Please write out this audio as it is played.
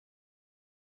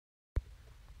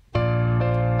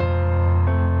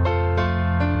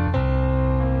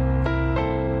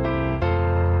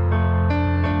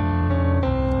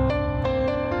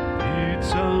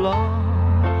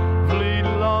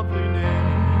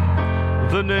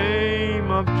the name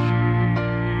of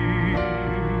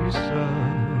Jesus.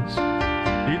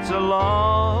 It's a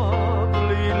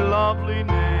lovely, lovely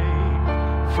name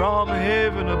from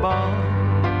heaven above,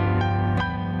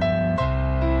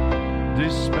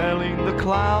 dispelling the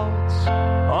clouds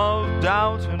of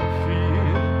doubt and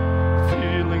fear,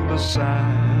 filling the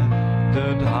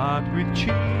saddened heart with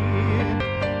cheer.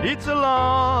 It's a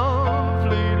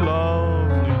lovely,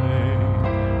 lovely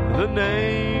name, the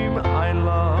name I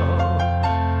love.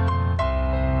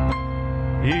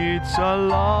 It's a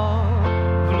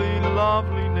lovely,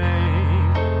 lovely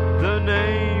name, the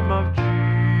name of Jesus.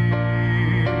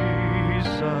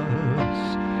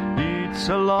 It's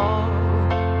a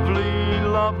lovely,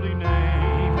 lovely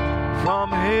name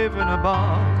from heaven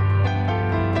above,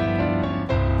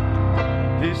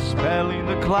 dispelling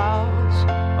the clouds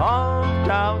of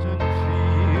doubt and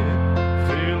fear,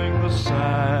 filling the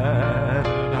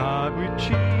saddened heart with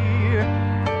cheer.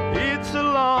 It's a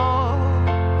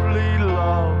lovely,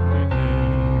 lovely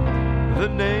name, the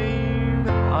name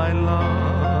I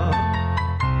love.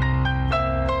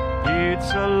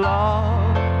 It's a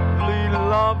lovely,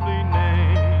 lovely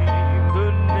name,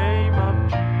 the name of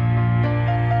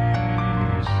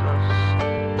Jesus.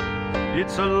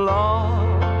 It's a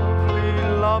lovely,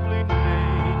 lovely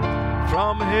name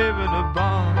from heaven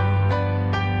above,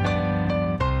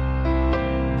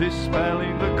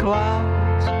 dispelling the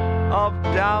clouds of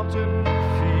doubt and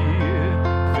fear,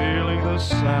 filling the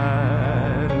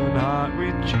saddened heart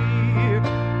with cheer.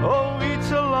 Oh,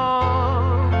 it's a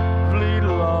lovely,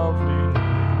 lovely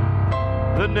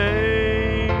name, the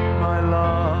name I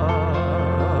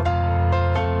love.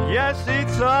 Yes,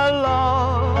 it's a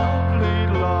lovely,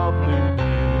 lovely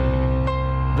name,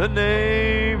 the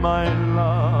name I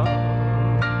love.